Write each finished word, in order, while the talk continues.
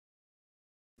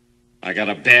I got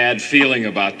a bad feeling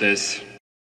about this.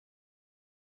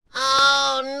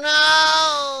 Oh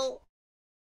no!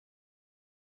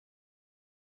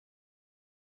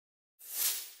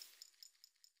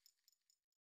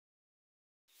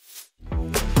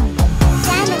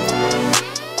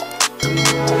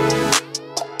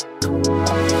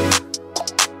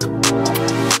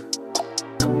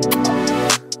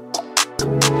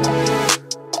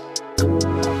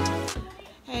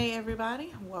 Hey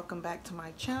everybody, welcome back to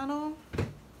my channel.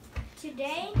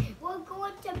 Today we're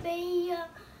going to be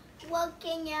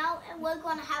working out and we're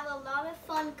going to have a lot of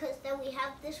fun because then we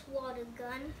have this water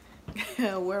gun.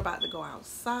 We're about to go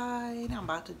outside. I'm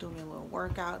about to do me a little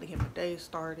workout to get my day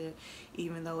started,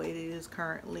 even though it is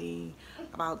currently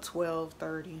about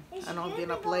 12:30. I know I'm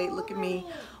getting up late. Look at me,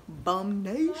 bum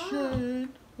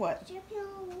nation. What?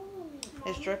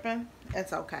 It's dripping?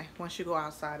 It's okay. Once you go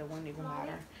outside, it won't even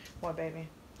matter. What, baby?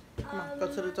 Come on, go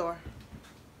to the door.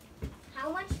 How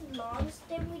much logs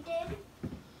did we did?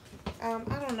 I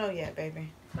don't know yet, baby.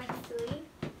 Like 3?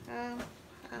 I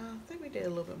think we did a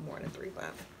little bit more than 3,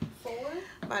 but 4?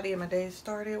 about to get my day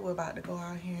started. We're about to go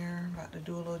out here. About to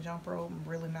do a little jump rope. I'm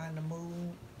really not in the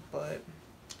mood, but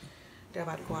they're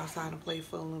about to go outside and play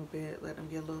for a little bit. Let them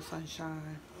get a little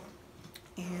sunshine,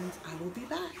 and I will be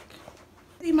back.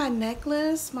 See my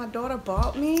necklace my daughter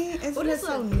bought me. Isn't it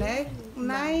so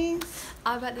nice?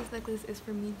 I bet this necklace is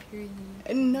for me, period.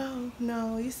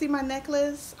 No. You see my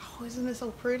necklace? Oh, isn't it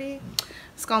so pretty?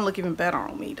 It's gonna look even better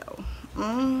on me though.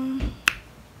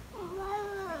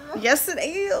 Yes, it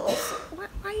is.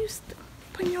 Why you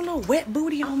putting your little wet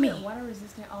booty on me? Water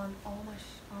resistant on all my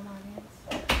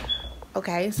hands.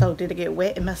 Okay, so did it get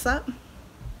wet and mess up?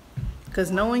 Because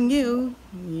knowing you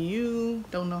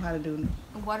don't know how to do it.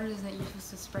 Water resistant, you're supposed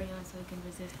to spray on so it can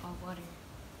resist all water.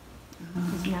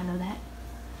 Did you not know that?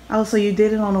 Oh, so you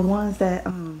did it on the ones that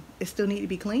it still need to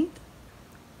be cleaned?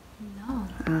 No.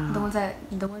 The ones that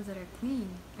are clean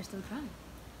are still dry.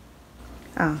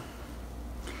 Oh.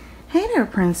 Hey there,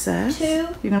 princess. 2.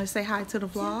 You're gonna say hi to the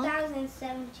vlog?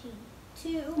 2017. 2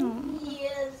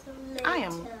 years later. I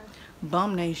am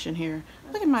bum nation here.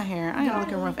 Look at my hair. I am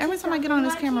looking rough. Every time I get on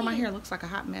this camera, my hair looks like a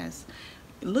hot mess.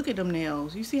 Look at them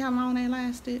nails. You see how long they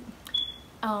lasted?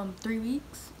 3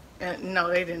 weeks. No,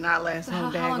 they did not last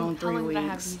no daggone 3 long weeks. did I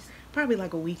have these? Probably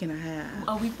like a week and a half.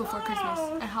 A week before Christmas.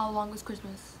 And how long was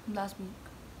Christmas last week?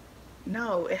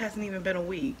 No, it hasn't even been a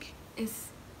week. It's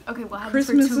okay. Well, I had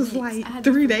Christmas these for 2 is weeks. like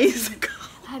 3 days ago.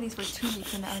 I had these for 2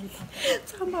 weeks and I already popped up.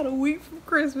 Talking about a week from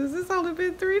Christmas. It's only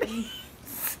been 3 days.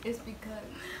 It's because.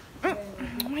 Why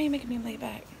are you making me lay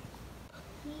back?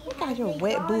 Look at your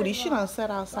wet booty. She done sat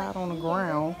outside on the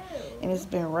ground and it's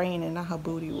been raining. Now her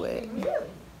booty wet.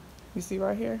 You see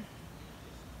right here?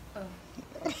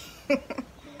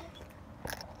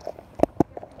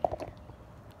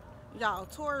 Y'all,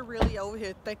 Tori really over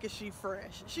here thinking she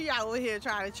fresh. She out over here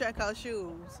trying to check her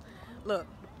shoes. Look,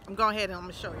 I'm going ahead and I'm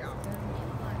gonna show y'all.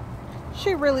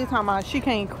 She really talking about she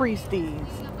can't crease these.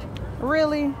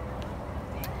 Really?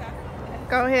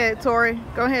 Go ahead, Tori.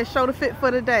 Go ahead, show the fit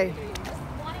for the day.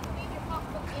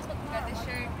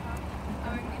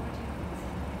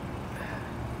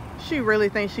 She really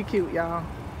thinks she cute, y'all.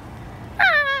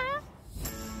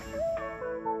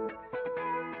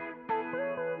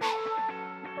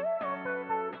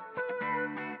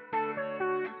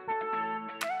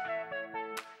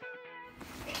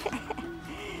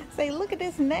 Say, look at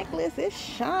this necklace. It's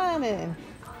shining.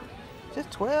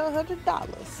 Just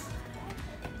 $1,200.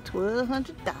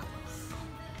 $1,200.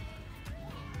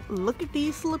 Look at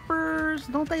these slippers.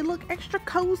 Don't they look extra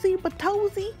cozy but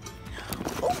toesy?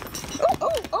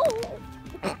 Oh.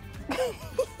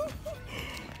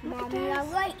 Mommy, I'm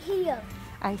right here.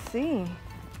 I see.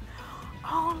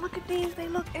 Oh, look at these. They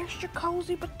look extra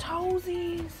cozy but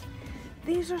toesies.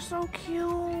 These are so cute.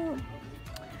 I'm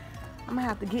gonna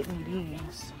have to get me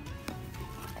these.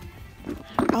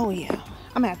 Oh yeah,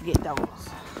 I'm gonna have to get those.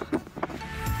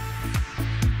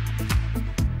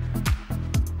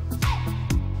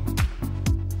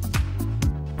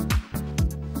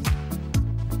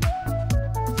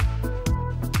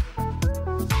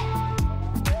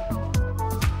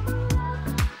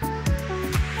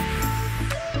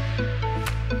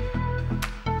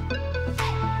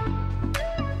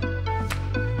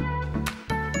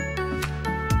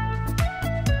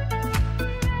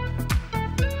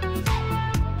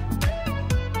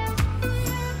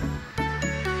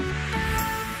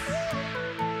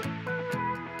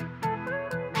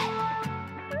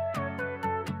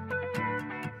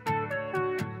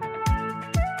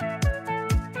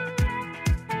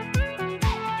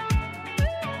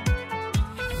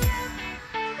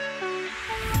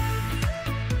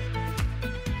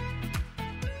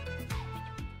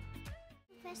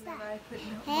 try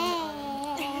putting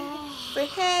on. Say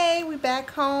hey, we back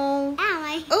home.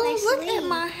 Oh, look at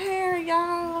my hair,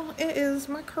 y'all. It is,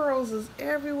 my curls is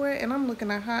everywhere, and I'm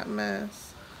looking a hot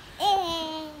mess.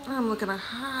 I'm looking a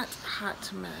hot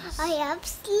mess. I have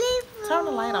slippers. Turn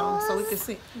the light on so we can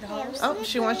see. Oh,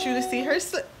 she wants you to see her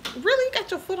slip. Really? You got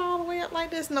your foot all the way up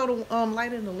like this? No, the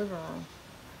light in the living room.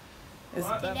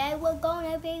 Today we're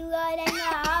gonna be riding the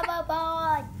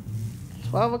hoverboard.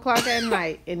 12 o'clock at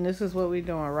night, and this is what we're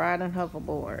doing, riding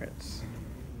hoverboards.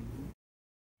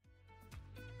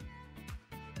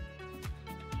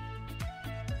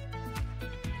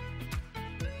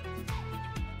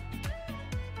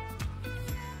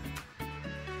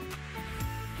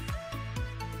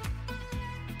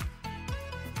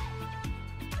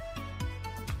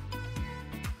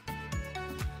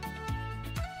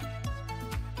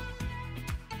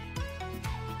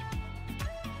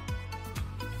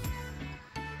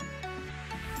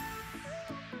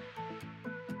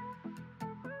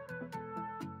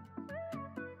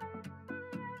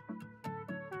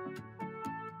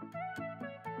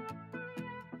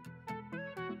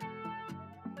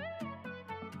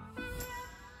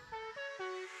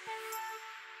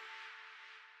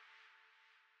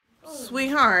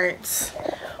 Sweethearts,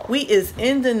 we is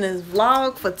ending this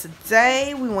vlog for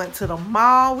today. We went to the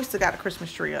mall. We still got a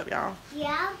Christmas tree up, y'all.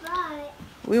 Yeah, but.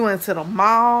 We went to the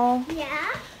mall.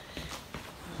 Yeah.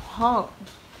 Oh,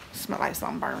 smell like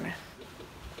something burning.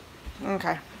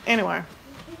 Okay. Anyway,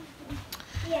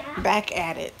 Yeah. back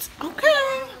at it.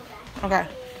 Okay. Okay.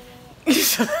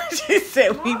 She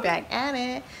said we back at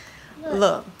it.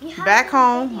 Look, back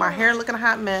home. My hair looking a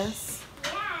hot mess.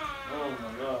 Oh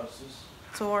my gosh,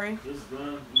 Tori. this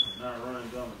gun is not running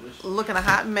down with this shit. Looking a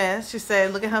hot mess. She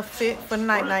said, look at her fit for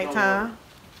night time.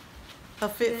 Her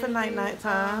fit for night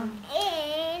time.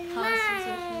 And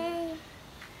mine.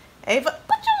 Ava,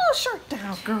 put your little shirt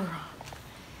down, girl.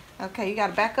 Okay, you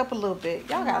gotta back up a little bit.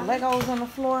 Y'all got Legos on the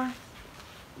floor.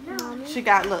 No. She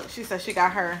got, look, she said she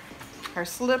got her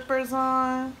slippers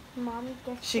on. Mommy,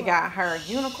 guess She what? got her Wait, let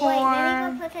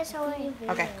unicorn. me go put this away.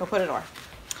 Okay, go put it on.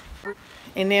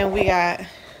 And then we got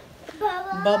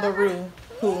Bubba Roo,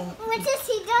 who Which is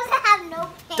he doesn't have no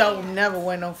pants. don't never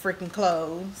wear no freaking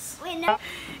clothes. Wait, no.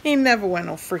 He never wear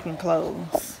no freaking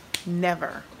clothes.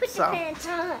 Never. Put So, the pants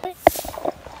on.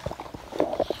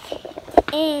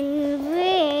 And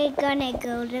we're gonna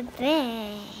go to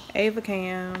bed. Ava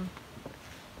can.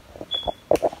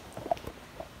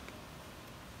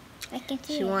 I can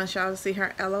see She it. wants y'all to see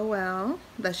her LOL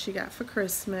that she got for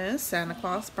Christmas. Santa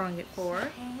Claus sprung it for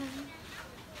her.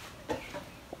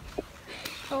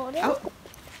 Hold it. Oh,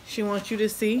 she wants you to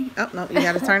see. Oh, no, you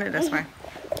got to turn it this way.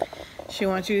 She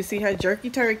wants you to see her jerky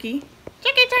turkey.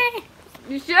 Jerky turkey.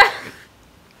 You sure?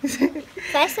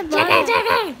 Press the button.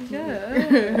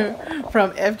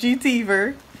 From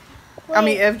FGTV. I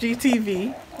mean,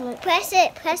 FGTV. Press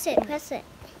it, press it, press it.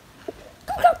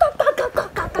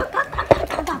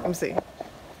 Let me see.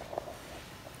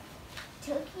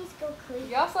 Turkeys go crazy.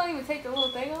 Y'all still even take the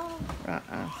little thing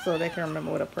off? So they can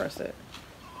remember where to press it.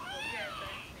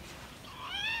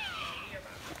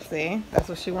 See? That's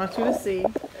what she wants you to see.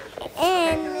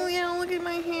 And Oh, yeah, look at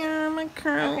my hair, my Okay,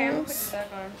 I'm gonna put curls. this back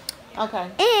on. Okay.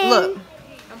 And- Look.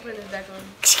 I'm putting this back on.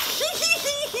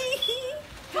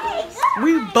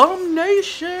 We Bum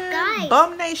Nation. Guys.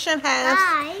 Bum Nation has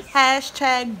Guys.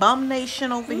 hashtag Bum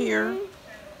Nation over here.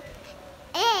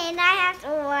 and I have to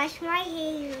wash my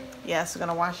hair. Yes, we're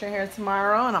gonna wash her hair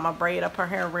tomorrow, and I'm gonna braid up her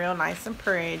hair real nice and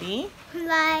pretty.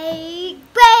 Like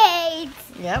braids.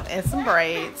 Yep, and some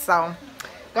braids. So,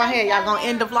 go ahead, y'all gonna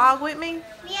end the vlog with me?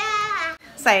 Yeah.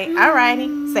 Say,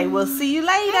 alrighty. Say, we'll see you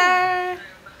later.